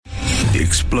The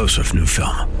explosive new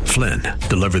film, Flynn,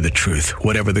 deliver the truth,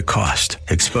 whatever the cost,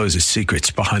 exposes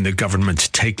secrets behind the government's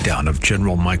takedown of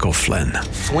General Michael Flynn.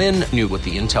 Flynn knew what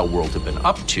the intel world had been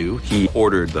up to. He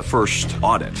ordered the first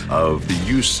audit of the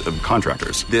use of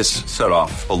contractors. This set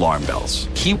off alarm bells.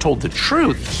 He told the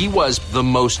truth. He was the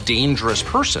most dangerous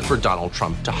person for Donald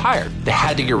Trump to hire. They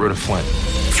had to get rid of Flynn.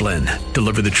 Flynn,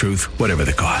 deliver the truth, whatever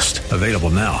the cost. Available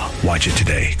now. Watch it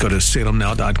today. Go to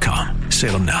salemnow.com.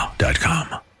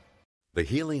 salemnow.com. The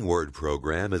Healing Word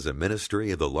program is a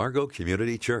ministry of the Largo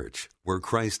Community Church, where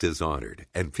Christ is honored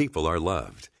and people are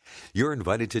loved. You're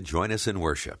invited to join us in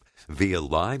worship via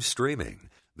live streaming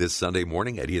this Sunday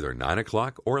morning at either 9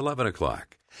 o'clock or 11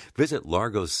 o'clock. Visit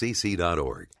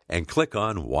largocc.org and click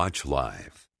on Watch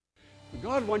Live.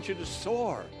 God wants you to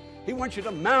soar. He wants you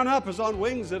to mount up as on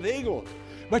wings of eagles.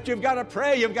 But you've got to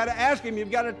pray. You've got to ask Him. You've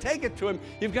got to take it to Him.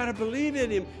 You've got to believe in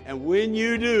Him. And when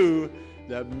you do,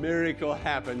 the miracle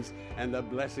happens and the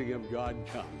blessing of God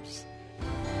comes.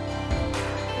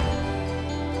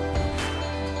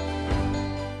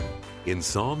 In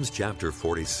Psalms chapter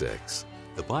 46,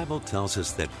 the Bible tells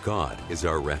us that God is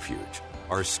our refuge,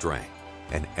 our strength,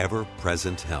 and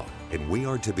ever-present help, and we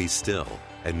are to be still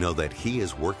and know that He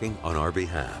is working on our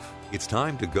behalf. It's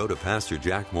time to go to Pastor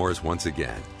Jack Morris once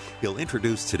again. He'll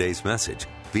introduce today's message,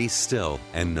 Be Still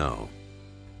and Know.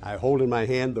 I hold in my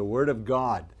hand the Word of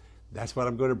God. That's what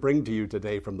I'm going to bring to you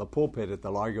today from the pulpit at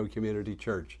the Largo Community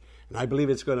Church. And I believe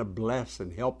it's going to bless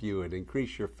and help you and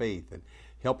increase your faith and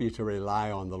help you to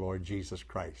rely on the Lord Jesus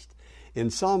Christ.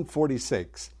 In Psalm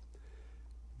 46,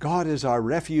 God is our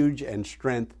refuge and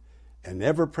strength and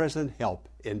ever-present help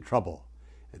in trouble.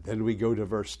 And then we go to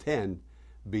verse 10,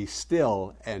 Be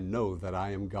still and know that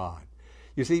I am God.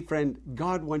 You see, friend,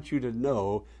 God wants you to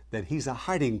know that He's a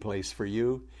hiding place for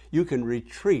you. You can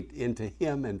retreat into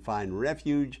Him and find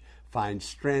refuge, find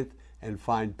strength, and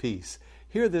find peace.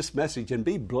 Hear this message and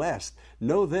be blessed.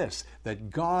 Know this,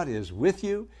 that God is with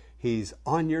you. He's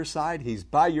on your side. He's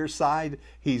by your side.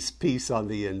 He's peace on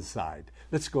the inside.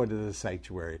 Let's go into the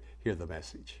sanctuary. Hear the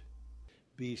message.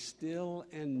 Be still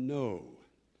and know.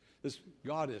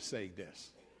 God is saying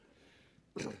this.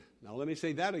 Now let me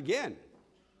say that again.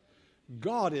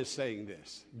 God is saying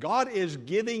this. God is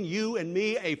giving you and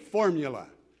me a formula.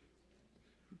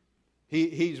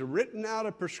 He's written out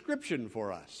a prescription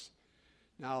for us.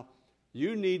 Now,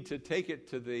 you need to take it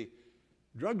to the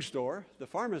drugstore, the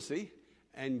pharmacy,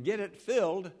 and get it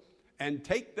filled and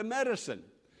take the medicine.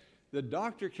 The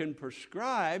doctor can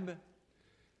prescribe,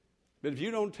 but if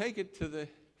you don't take it to the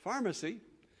pharmacy,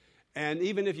 and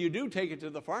even if you do take it to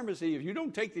the pharmacy, if you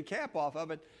don't take the cap off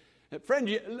of it, friend,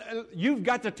 you've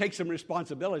got to take some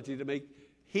responsibility to make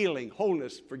healing,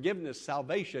 wholeness, forgiveness,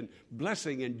 salvation,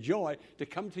 blessing, and joy to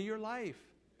come to your life.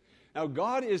 Now,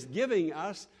 God is giving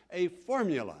us a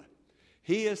formula.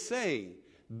 He is saying,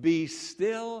 be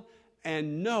still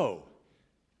and know.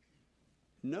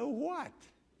 Know what?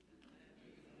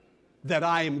 That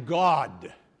I am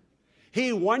God.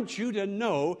 He wants you to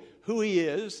know who He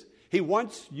is. He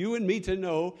wants you and me to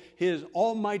know His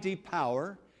almighty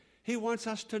power. He wants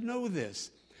us to know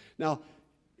this. Now,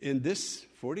 in this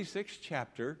 46th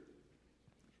chapter,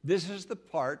 this is the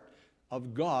part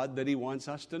of God that He wants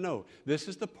us to know. This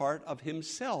is the part of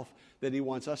Himself that He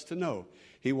wants us to know.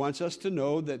 He wants us to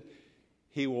know that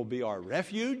He will be our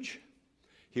refuge,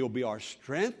 He will be our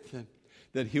strength,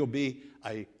 that He'll be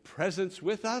a presence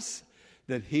with us,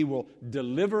 that He will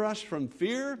deliver us from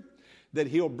fear, that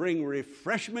He'll bring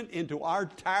refreshment into our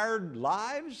tired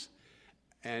lives,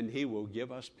 and He will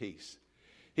give us peace.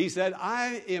 He said,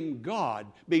 I am God.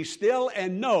 Be still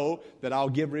and know that I'll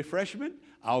give refreshment,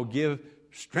 I'll give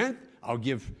strength, I'll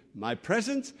give my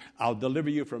presence, I'll deliver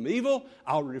you from evil,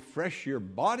 I'll refresh your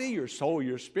body, your soul,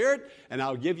 your spirit, and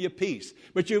I'll give you peace.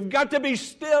 But you've got to be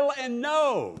still and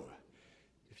know.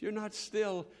 If you're not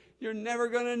still, you're never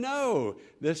going to know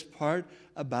this part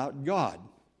about God.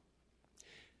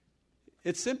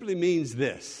 It simply means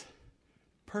this,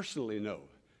 personally know.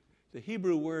 The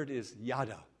Hebrew word is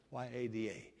yada,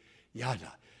 Y-A-D-A.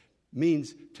 Yada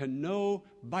means to know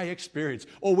by experience.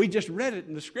 Oh, we just read it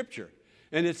in the Scripture,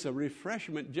 and it's a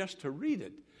refreshment just to read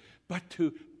it. But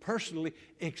to personally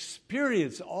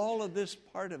experience all of this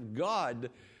part of God,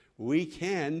 we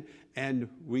can, and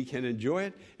we can enjoy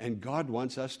it, and God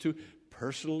wants us to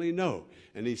personally know.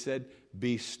 And He said,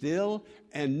 be still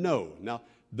and know. Now,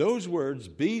 those words,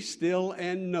 be still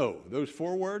and know, those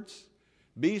 4 words,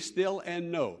 be still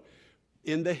and know.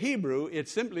 In the Hebrew, it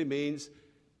simply means,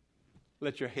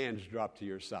 let your hands drop to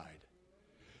your side.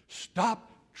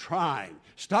 Stop trying.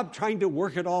 Stop trying to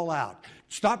work it all out.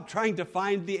 Stop trying to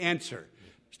find the answer.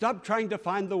 Stop trying to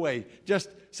find the way. Just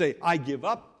say, I give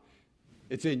up.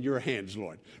 It's in your hands,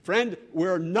 Lord. Friend,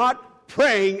 we're not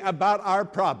praying about our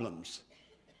problems.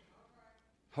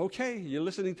 Okay, you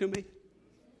listening to me?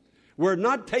 We're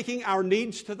not taking our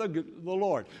needs to the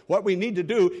Lord. What we need to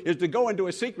do is to go into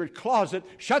a secret closet,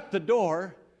 shut the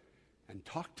door, and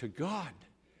talk to God.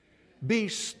 Be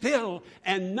still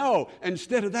and know.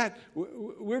 Instead of that,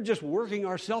 we're just working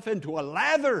ourselves into a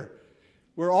lather.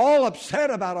 We're all upset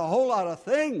about a whole lot of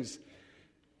things.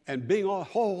 And being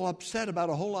all upset about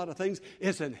a whole lot of things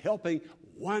isn't helping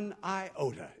one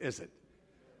iota, is it?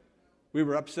 We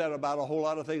were upset about a whole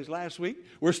lot of things last week.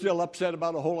 We're still upset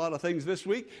about a whole lot of things this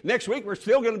week. Next week, we're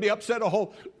still going to be upset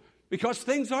because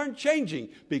things aren't changing.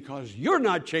 Because you're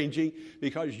not changing.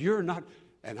 Because you're not,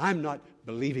 and I'm not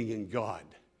believing in God.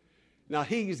 Now,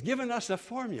 He's given us a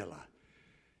formula.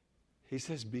 He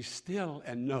says, be still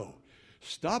and know.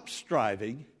 Stop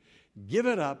striving, give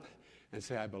it up, and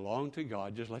say, I belong to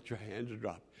God. Just let your hands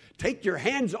drop. Take your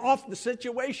hands off the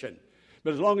situation.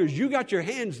 But as long as you got your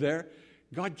hands there,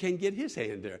 God can't get His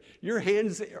hand there. Your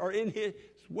hands are in His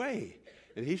way.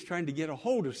 And He's trying to get a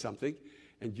hold of something,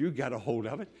 and you got a hold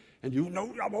of it, and you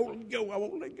know, I won't let go, I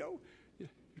won't let go. You're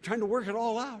trying to work it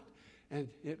all out, and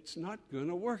it's not going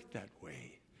to work that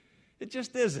way. It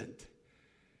just isn't.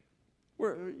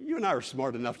 You and I are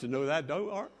smart enough to know that,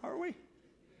 are we?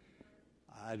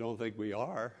 I don't think we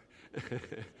are.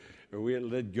 Or we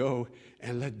let go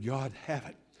and let God have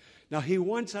it. Now, He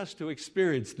wants us to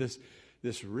experience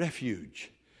this refuge.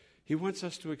 He wants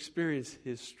us to experience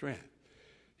His strength.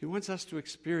 He wants us to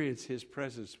experience His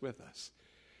presence with us.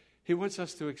 He wants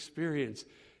us to experience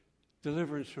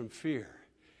deliverance from fear.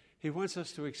 He wants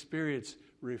us to experience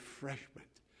refreshment.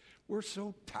 We're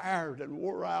so tired and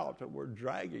wore out and we're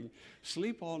dragging.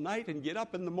 Sleep all night and get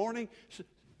up in the morning,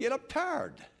 get up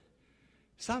tired.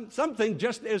 Something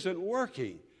just isn't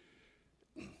working.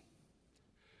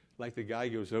 Like the guy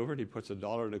goes over and he puts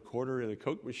 $1.25 in a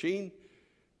Coke machine,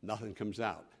 nothing comes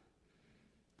out.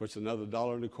 Puts another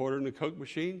 $1.25 in the Coke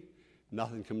machine,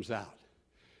 nothing comes out.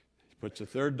 He puts a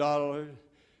third dollar,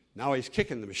 now he's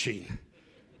kicking the machine.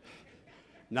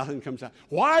 Nothing comes out.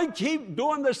 Why keep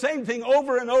doing the same thing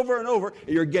over and over and over and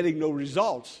you're getting no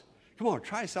results? Come on,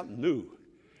 try something new.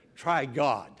 Try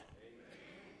God.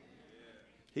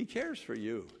 He cares for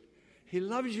you. He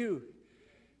loves you.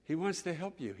 He wants to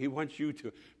help you. He wants you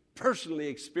to personally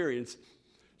experience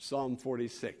Psalm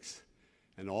 46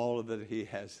 and all of that He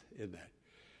has in that.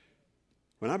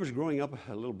 When I was growing up,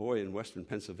 a little boy in western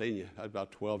Pennsylvania, I was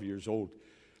about 12 years old,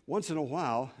 once in a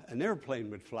while, an airplane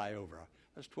would fly over.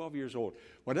 I was 12 years old.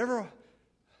 Whatever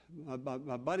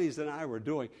my buddies and I were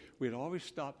doing, we'd always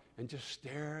stop and just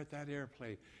stare at that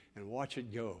airplane and watch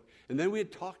it go. And then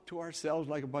we'd talk to ourselves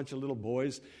like a bunch of little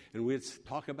boys, and we'd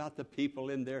talk about the people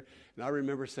in there. And I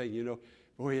remember saying,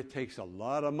 boy, it takes a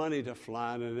lot of money to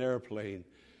fly in an airplane.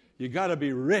 You got to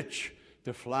be rich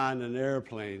to fly in an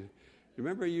airplane.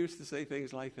 Remember you used to say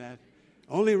things like that?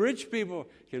 Only rich people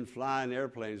can fly in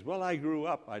airplanes. Well, I grew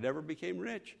up. I never became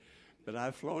rich. But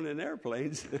I've flown in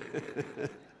airplanes.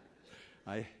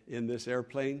 In this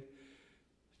airplane,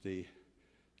 the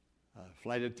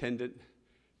flight attendant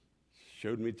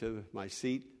showed me to my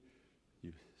seat.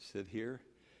 You sit here.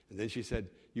 And then she said,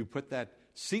 you put that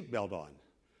seatbelt on.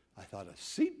 I thought, a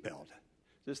seatbelt?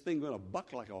 This thing going to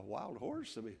buck like a wild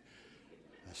horse? I mean,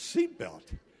 a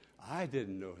seatbelt. I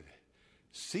didn't know that.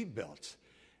 Seatbelts.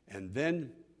 And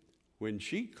then when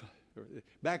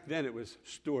back then it was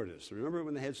stewardess. Remember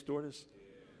when they had stewardess?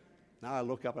 Now I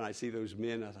look up and I see those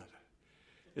men. I thought,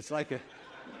 it's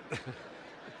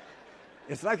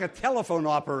like a telephone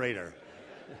operator.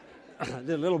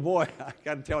 The little boy, I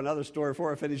got to tell another story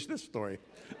before I finish this story.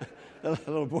 The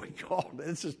little boy called.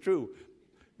 This is true.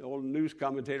 The old news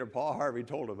commentator Paul Harvey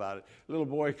told about it. The little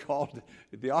boy called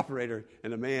the operator,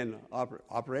 and the man,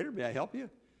 operator, may I help you?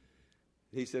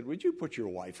 He said, would you put your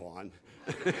wife on?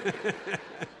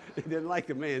 He didn't like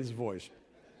the man's voice.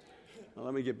 Now,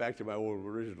 let me get back to my old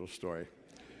original story.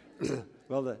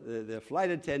 Well, the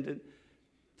flight attendant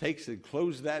takes and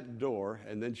closed that door,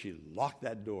 and then she locked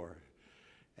that door.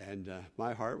 And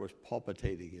my heart was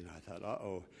palpitating, and I thought,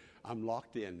 uh-oh, I'm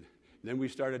locked in. And then we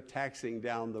started taxiing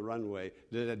down the runway,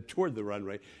 toward the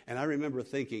runway, and I remember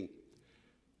thinking,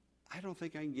 I don't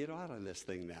think I can get out of this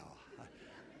thing now.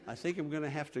 I think I'm going to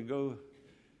have to go.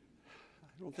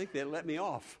 I don't think they'll let me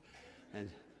off. And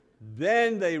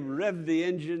then they revved the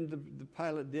engine, the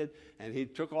pilot did, and he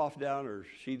took off down, or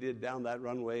she did, down that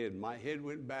runway, and my head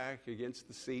went back against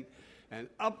the seat, and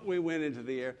up we went into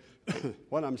the air.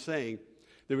 What I'm saying,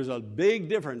 there was a big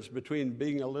difference between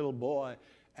being a little boy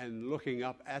and looking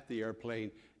up at the airplane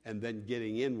and then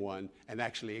getting in one and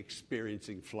actually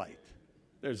experiencing flight.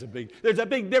 There's a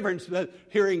big difference with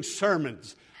hearing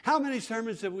sermons. How many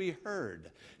sermons have we heard?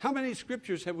 How many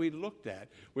scriptures have we looked at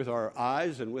with our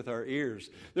eyes and with our ears?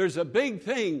 There's a big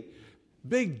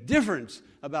difference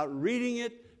about reading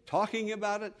it, talking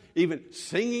about it, even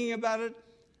singing about it,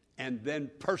 and then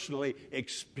personally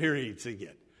experiencing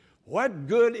it. What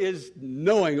good is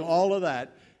knowing all of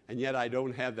that, and yet I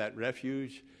don't have that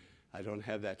refuge, I don't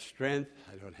have that strength,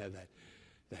 I don't have that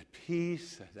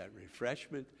peace, that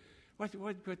refreshment?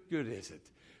 What good is it?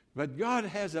 But God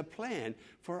has a plan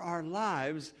for our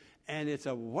lives, and it's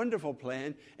a wonderful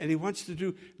plan, and He wants to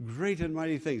do great and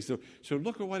mighty things. So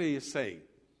look at what He is saying.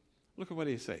 Look at what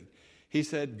He is saying. He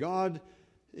said, God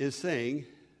is saying,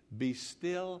 be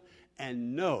still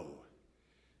and know.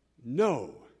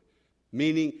 Know,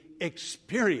 meaning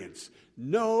experience.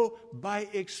 Know by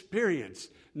experience,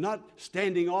 not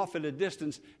standing off at a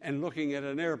distance and looking at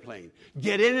an airplane.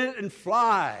 Get in it and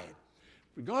fly.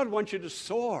 God wants you to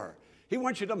soar. He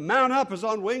wants you to mount up as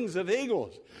on wings of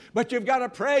eagles. But you've got to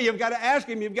pray. You've got to ask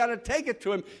Him. You've got to take it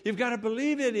to Him. You've got to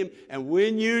believe in Him. And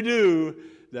when you do,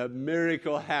 the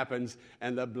miracle happens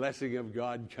and the blessing of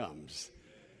God comes.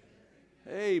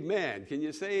 Amen. Can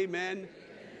you say amen?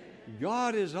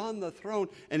 God is on the throne,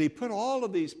 and He put all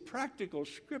of these practical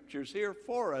scriptures here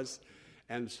for us,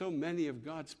 and so many of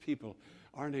God's people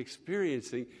aren't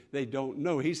experiencing, they don't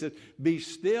know. He said, be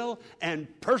still and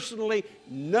personally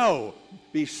know.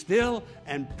 Be still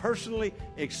and personally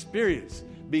experience.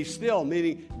 Be still,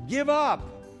 meaning give up.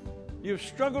 You've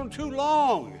struggled too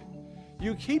long.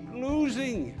 You keep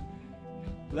losing.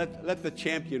 Let the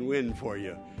champion win for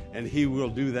you, and He will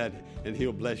do that, and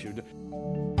He'll bless you.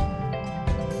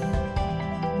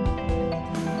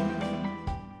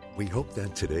 We hope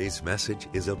that today's message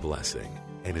is a blessing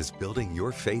and is building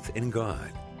your faith in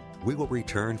God. We will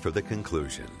return for the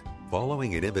conclusion,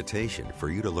 following an invitation for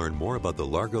you to learn more about the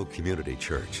Largo Community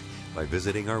Church by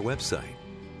visiting our website,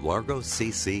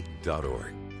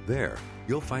 largocc.org. There,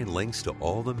 you'll find links to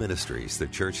all the ministries the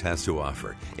church has to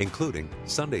offer, including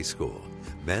Sunday school,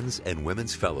 men's and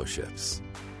women's fellowships,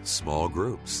 small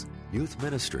groups, youth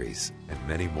ministries, and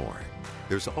many more.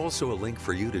 There's also a link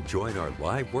for you to join our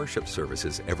live worship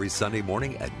services every Sunday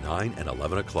morning at 9 and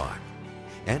 11 o'clock,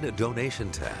 and a donation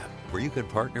tab where you can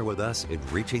partner with us in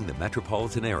reaching the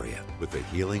metropolitan area with the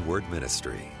Healing Word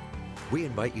Ministry. We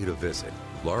invite you to visit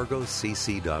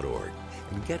largocc.org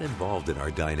and get involved in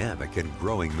our dynamic and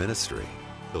growing ministry,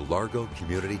 the Largo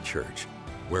Community Church,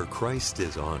 where Christ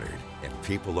is honored and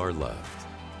people are loved.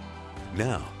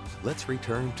 Now, let's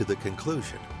return to the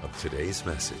conclusion of today's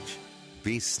message.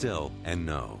 Be still and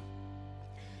know.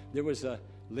 There was a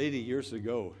lady years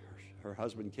ago, her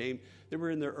husband came, they were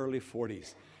in their early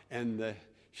 40s, and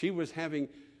she was having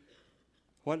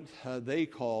what they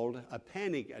called a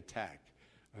panic attack,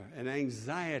 an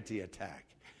anxiety attack.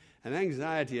 An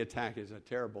anxiety attack is a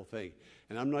terrible thing,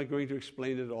 and I'm not going to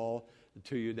explain it all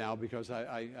to you now because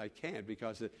I can't,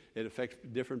 because it affects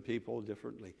different people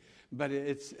differently. But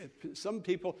some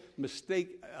people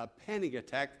mistake a panic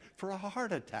attack for a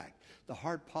heart attack. The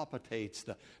heart palpitates,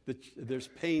 there's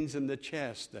pains in the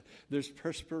chest, there's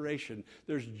perspiration,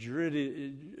 there's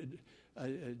jitteriness,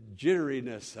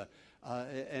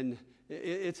 and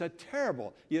it's a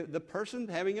terrible. The person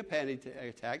having a panic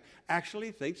attack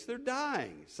actually thinks they're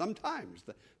dying. Sometimes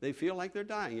they feel like they're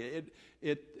dying.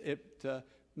 It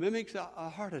mimics a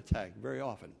heart attack very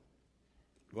often.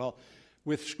 Well,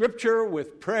 with Scripture,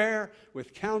 with prayer,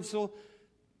 with counsel,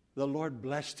 the Lord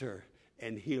blessed her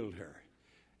and healed her.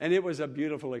 And it was a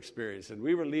beautiful experience. And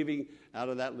we were leaving out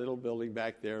of that little building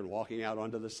back there and walking out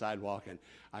onto the sidewalk. And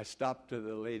I stopped to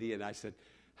the lady and I said,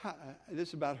 this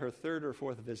is about her third or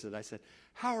fourth visit. I said,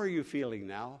 how are you feeling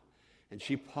now? And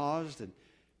she paused and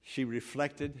she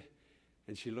reflected.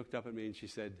 And she looked up at me and she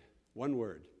said, one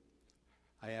word.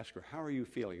 I asked her, how are you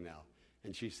feeling now?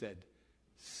 And she said,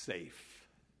 safe.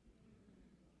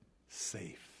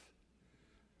 Safe.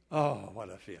 Oh, what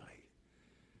a feeling.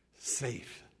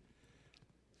 Safe.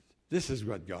 This is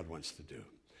what God wants to do.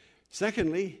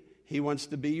 Secondly, He wants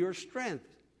to be your strength.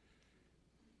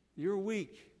 You're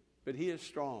weak, but He is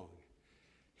strong.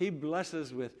 He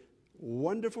blesses with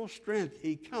wonderful strength.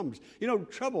 He comes. You know,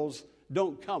 troubles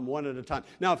don't come one at a time.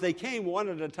 Now, if they came one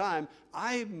at a time,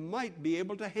 I might be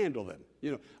able to handle them.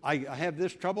 You know, I have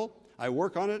this trouble. I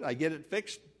work on it. I get it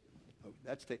fixed.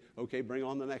 Okay, bring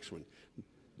on the next one.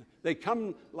 They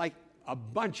come like a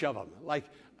bunch of them, like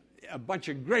a bunch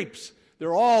of grapes.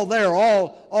 They're all there,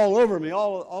 all over me,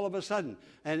 all of a sudden.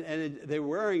 And they're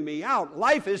wearing me out.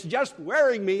 Life is just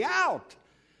wearing me out.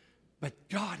 But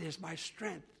God is my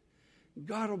strength.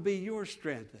 God will be your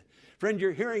strength. Friend,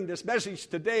 you're hearing this message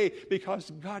today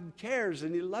because God cares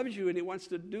and He loves you and He wants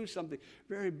to do something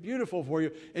very beautiful for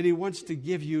you and He wants to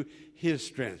give you His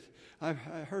strength. I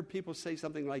heard people say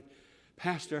something like,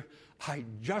 Pastor, I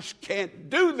just can't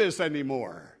do this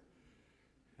anymore.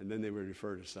 And then they would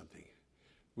refer to something.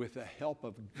 With the help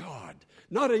of God,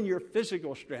 not in your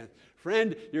physical strength.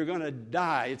 Friend, you're going to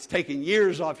die. It's taking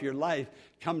years off your life.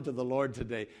 Come to the Lord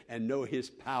today and know His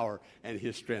power and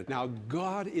His strength. Now,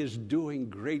 God is doing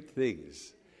great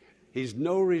things. He's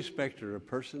no respecter of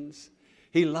persons.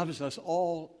 He loves us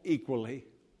all equally.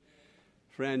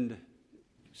 Friend,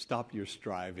 stop your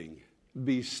striving.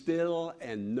 Be still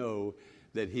and know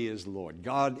that He is Lord.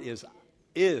 God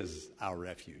is our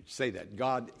refuge. Say that.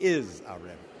 God is our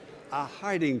refuge. A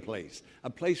hiding place, a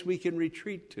place we can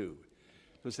retreat to.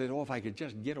 So say, if I could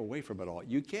just get away from it all.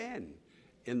 You can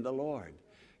in the Lord.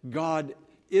 God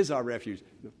is our refuge.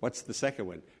 What's the second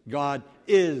one? God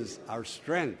is our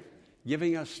strength,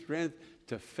 giving us strength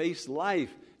to face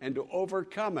life and to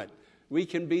overcome it. We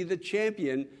can be the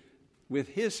champion with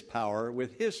His power,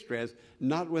 with His strength,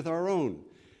 not with our own.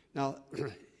 Now,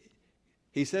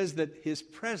 He says that His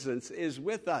presence is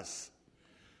with us.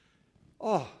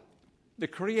 Oh, the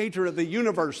creator of the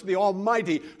universe, the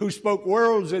Almighty, who spoke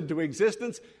worlds into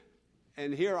existence.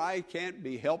 And here I can't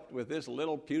be helped with this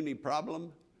little puny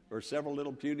problem, or several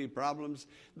little puny problems.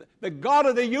 The God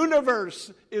of the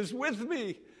universe is with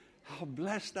me. How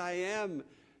blessed I am.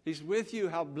 He's with you.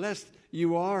 How blessed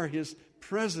you are. His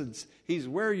presence. He's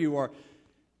where you are.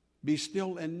 Be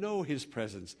still and know His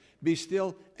presence. Be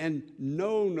still and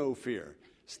know no fear.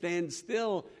 Stand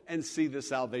still and see the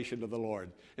salvation of the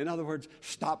Lord. In other words,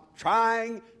 stop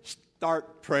trying,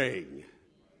 start praying.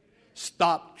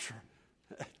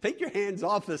 Take your hands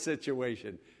off the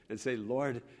situation and say,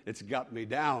 Lord, it's got me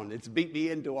down. It's beat me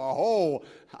into a hole.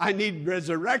 I need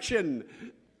resurrection.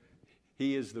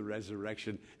 He is the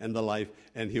resurrection and the life,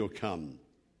 and He'll come.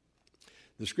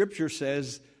 The Scripture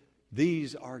says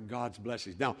these are God's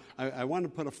blessings. Now, I want to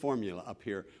put a formula up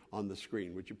here on the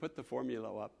screen. Would you put the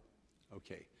formula up?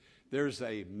 Okay. There's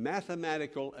a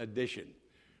mathematical addition.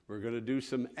 We're going to do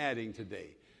some adding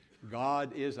today.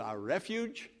 God is our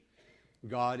refuge.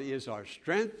 God is our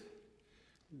strength.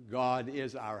 God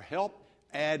is our help.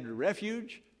 Add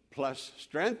refuge plus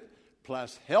strength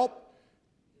plus help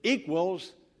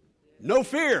equals no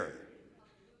fear.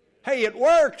 Hey, it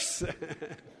works.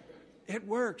 It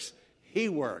works. He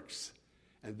works.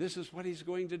 And this is what He's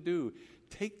going to do.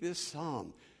 Take this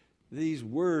psalm, these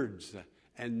words,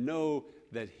 and know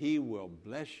that He will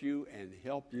bless you and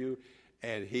help you,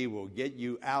 and He will get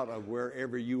you out of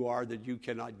wherever you are that you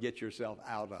cannot get yourself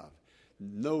out of.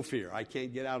 No fear. I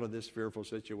can't get out of this fearful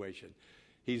situation.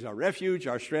 He's our refuge,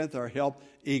 our strength, our help,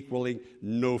 equaling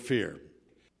no fear.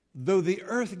 Though the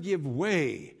earth give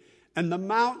way and the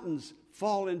mountains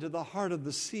fall into the heart of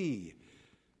the sea,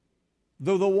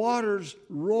 though the waters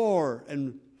roar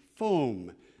and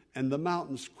foam and the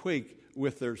mountains quake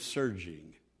with their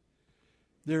surging,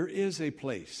 there is a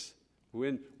place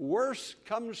when worse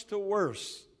comes to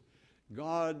worse,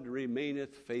 God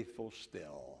remaineth faithful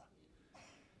still.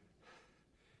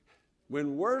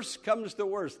 When worse comes to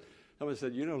worse, someone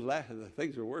said,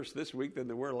 things are worse this week than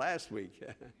they were last week.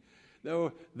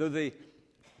 Though the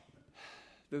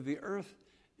earth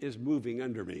is moving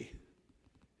under me,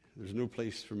 there's no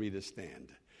place for me to stand.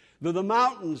 Though the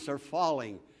mountains are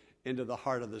falling into the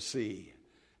heart of the sea,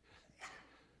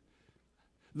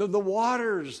 though the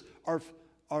waters are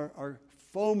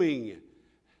foaming,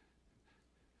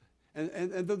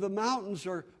 and though the mountains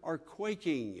are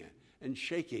quaking and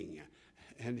shaking,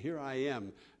 and here I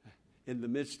am in the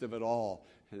midst of it all,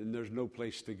 and there's no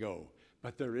place to go.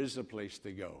 But there is a place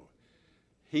to go.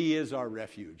 He is our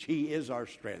refuge. He is our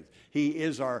strength. He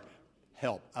is our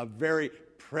help, a very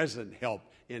present help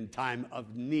in time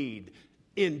of need.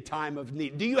 In time of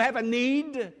need. Do you have a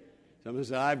need? Someone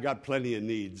said, I've got plenty of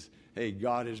needs. Hey,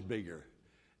 God is bigger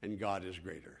and God is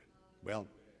greater. Well,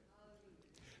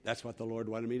 that's what the Lord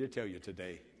wanted me to tell you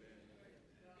today.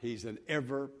 He's an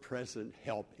ever-present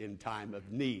help in time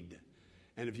of need.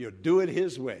 And if you'll do it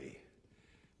His way,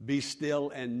 be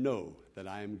still and know that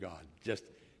I am God. Just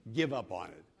give up on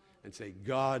it and say,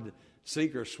 God,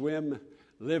 sink or swim,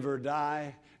 live or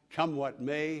die, come what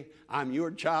may, I'm your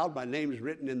child. My name's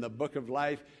written in the book of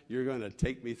life. You're going to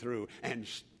take me through. And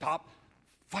stop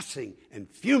fussing and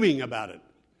fuming about it.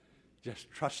 Just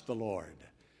trust the Lord.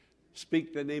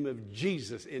 Speak the name of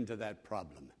Jesus into that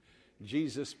problem.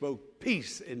 Jesus spoke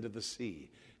peace into the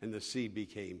sea, and the sea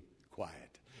became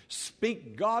quiet.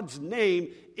 Speak God's name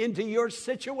into your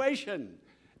situation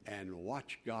and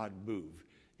watch God move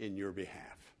in your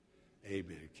behalf.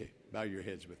 Amen. Okay, bow your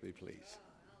heads with me, please.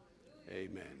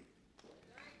 Amen.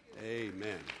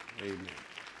 Amen. Amen.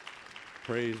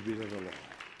 Praise be to the Lord.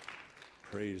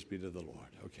 Praise be to the Lord.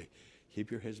 Okay,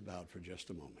 keep your heads bowed for just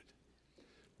a moment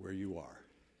where you are.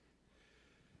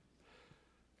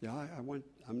 Yeah,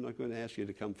 I'm not going to ask you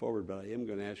to come forward, but I am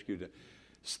going to ask you to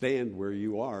stand where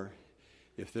you are.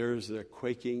 If there's a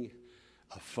quaking,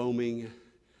 a foaming,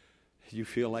 you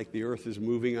feel like the earth is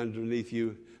moving underneath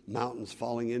you, mountains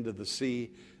falling into the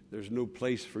sea, there's no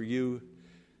place for you,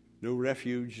 no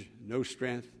refuge, no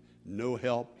strength, no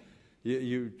help.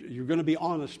 You're going to be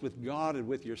honest with God and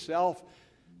with yourself.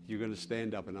 You're going to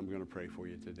stand up, and I'm going to pray for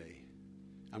you today.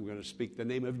 I'm going to speak the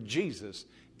name of Jesus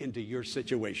into your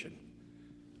situation.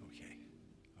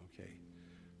 Okay.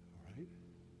 All right.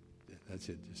 That's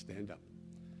it. Just stand up.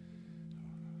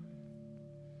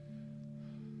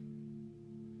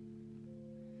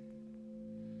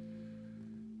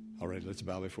 All right, let's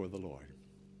bow before the Lord.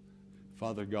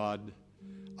 Father God,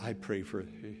 I pray for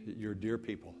your dear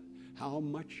people, how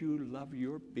much you love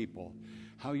your people,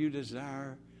 how you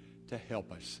desire to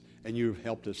help us. And you've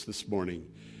helped us this morning.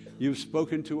 You've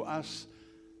spoken to us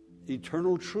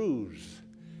eternal truths.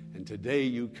 And today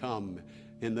you come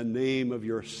in the name of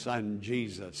your Son,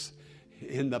 Jesus,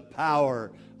 in the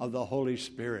power of the Holy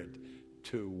Spirit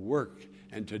to work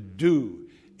and to do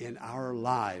in our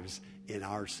lives, in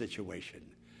our situation.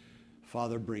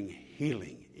 Father, bring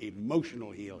healing,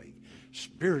 emotional healing,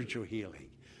 spiritual healing,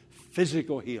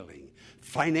 physical healing,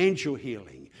 financial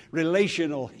healing,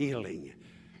 relational healing.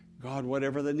 God,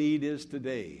 whatever the need is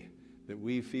today that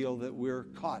we feel that we're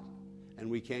caught and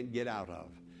we can't get out of,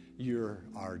 you're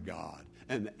our God,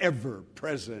 an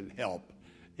ever-present help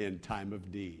in time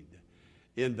of need.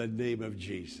 In the name of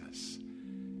Jesus.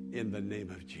 In the name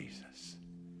of Jesus.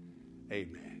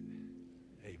 Amen.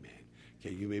 Amen.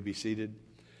 Okay, you may be seated.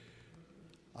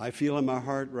 I feel in my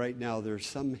heart right now there's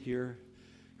some here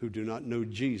who do not know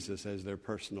Jesus as their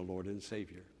personal Lord and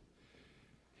Savior.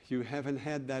 You haven't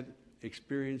had that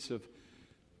experience of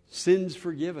sins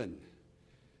forgiven.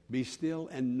 Be still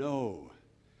and know,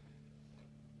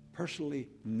 personally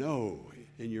know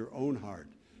in your own heart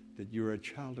that you're a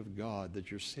child of God,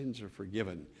 that your sins are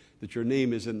forgiven, that your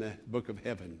name is in the book of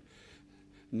heaven.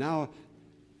 Now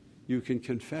you can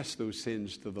confess those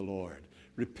sins to the Lord.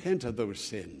 Repent of those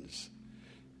sins.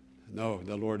 No,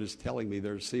 the Lord is telling me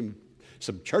there's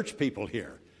some church people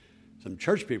here. Some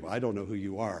church people. I don't know who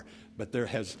you are, but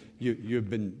you've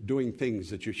been doing things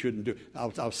that you shouldn't do.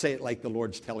 I'll say it like the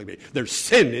Lord's telling me. There's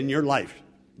sin in your life.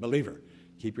 Believer,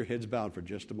 keep your heads bowed for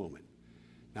just a moment.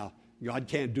 Now, God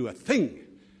can't do a thing,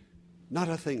 not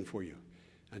a thing for you,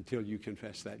 until you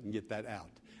confess that and get that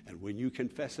out. And when you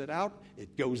confess it out,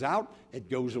 it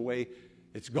goes away,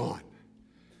 it's gone.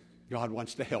 God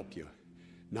wants to help you.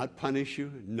 Not punish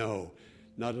you? No,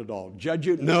 not at all. Judge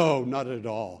you? No, not at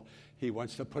all. He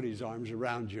wants to put his arms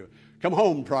around you. Come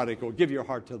home, prodigal. Give your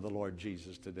heart to the Lord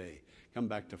Jesus today. Come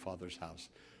back to Father's house.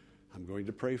 I'm going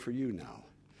to pray for you now.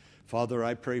 Father,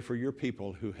 I pray for your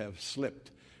people who have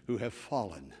slipped, who have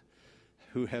fallen,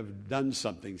 who have done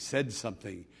something, said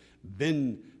something,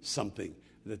 been something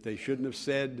that they shouldn't have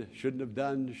said, shouldn't have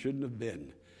done, shouldn't have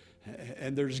been.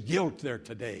 And there's guilt there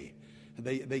today.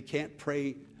 They can't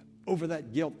pray over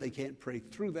that guilt. They can't pray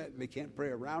through that. They can't pray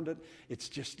around it. It's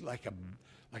just like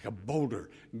a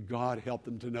boulder. God help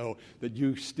them to know that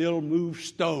you still move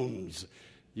stones.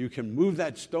 You can move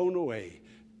that stone away.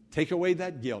 Take away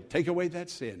that guilt. Take away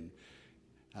that sin.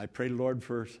 I pray, Lord,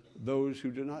 for those who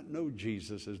do not know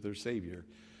Jesus as their Savior,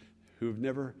 who have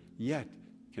never yet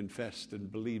confessed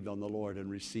and believed on the Lord and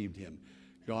received Him.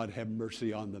 God, have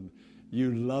mercy on them.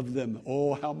 You love them.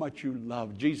 Oh, how much you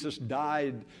love. Jesus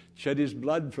died, shed His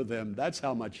blood for them. That's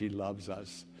how much He loves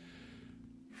us.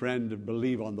 Friend,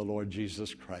 believe on the Lord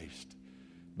Jesus Christ.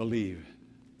 Believe.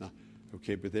 Now,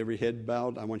 okay, with every head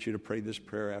bowed, I want you to pray this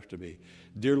prayer after me.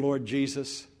 Dear Lord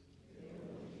Jesus,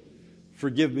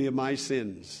 forgive me of my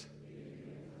sins.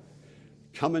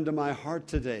 Come into my heart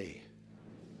today.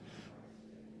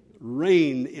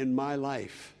 Reign in my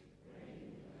life.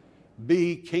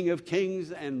 Be King of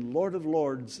Kings and Lord of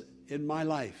Lords in my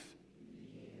life.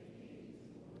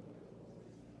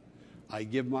 I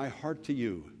give my heart to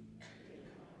you.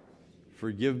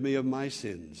 Forgive me of my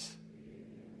sins.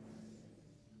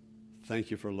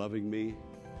 Thank you for loving me,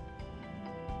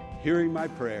 hearing my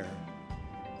prayer,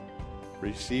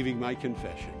 receiving my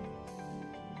confession.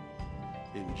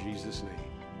 In Jesus' name,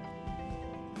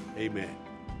 amen.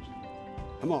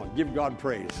 Come on, give God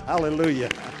praise. Hallelujah.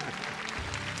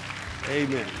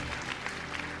 Amen.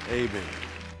 Amen.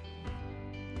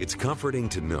 It's comforting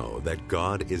to know that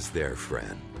God is their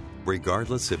friend.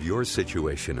 regardless of your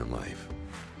situation in life.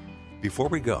 Before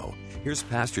we go, here's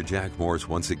Pastor Jack Morris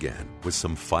once again with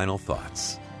some final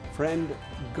thoughts. Friend,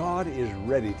 God is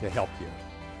ready to help you.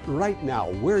 Right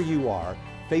now, where you are,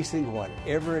 facing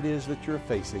whatever it is that you're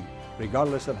facing,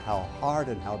 regardless of how hard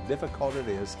and how difficult it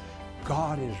is,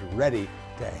 God is ready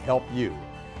to help you.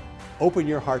 Open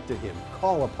your heart to Him.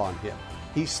 Call upon Him.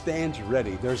 He stands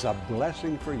ready. There's a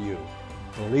blessing for you.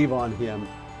 Believe on Him.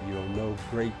 You'll know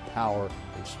great power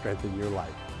and strength in your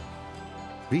life.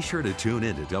 Be sure to tune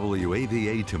in to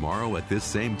WAVA tomorrow at this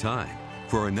same time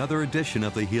for another edition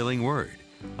of the Healing Word.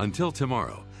 Until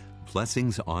tomorrow,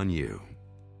 blessings on you.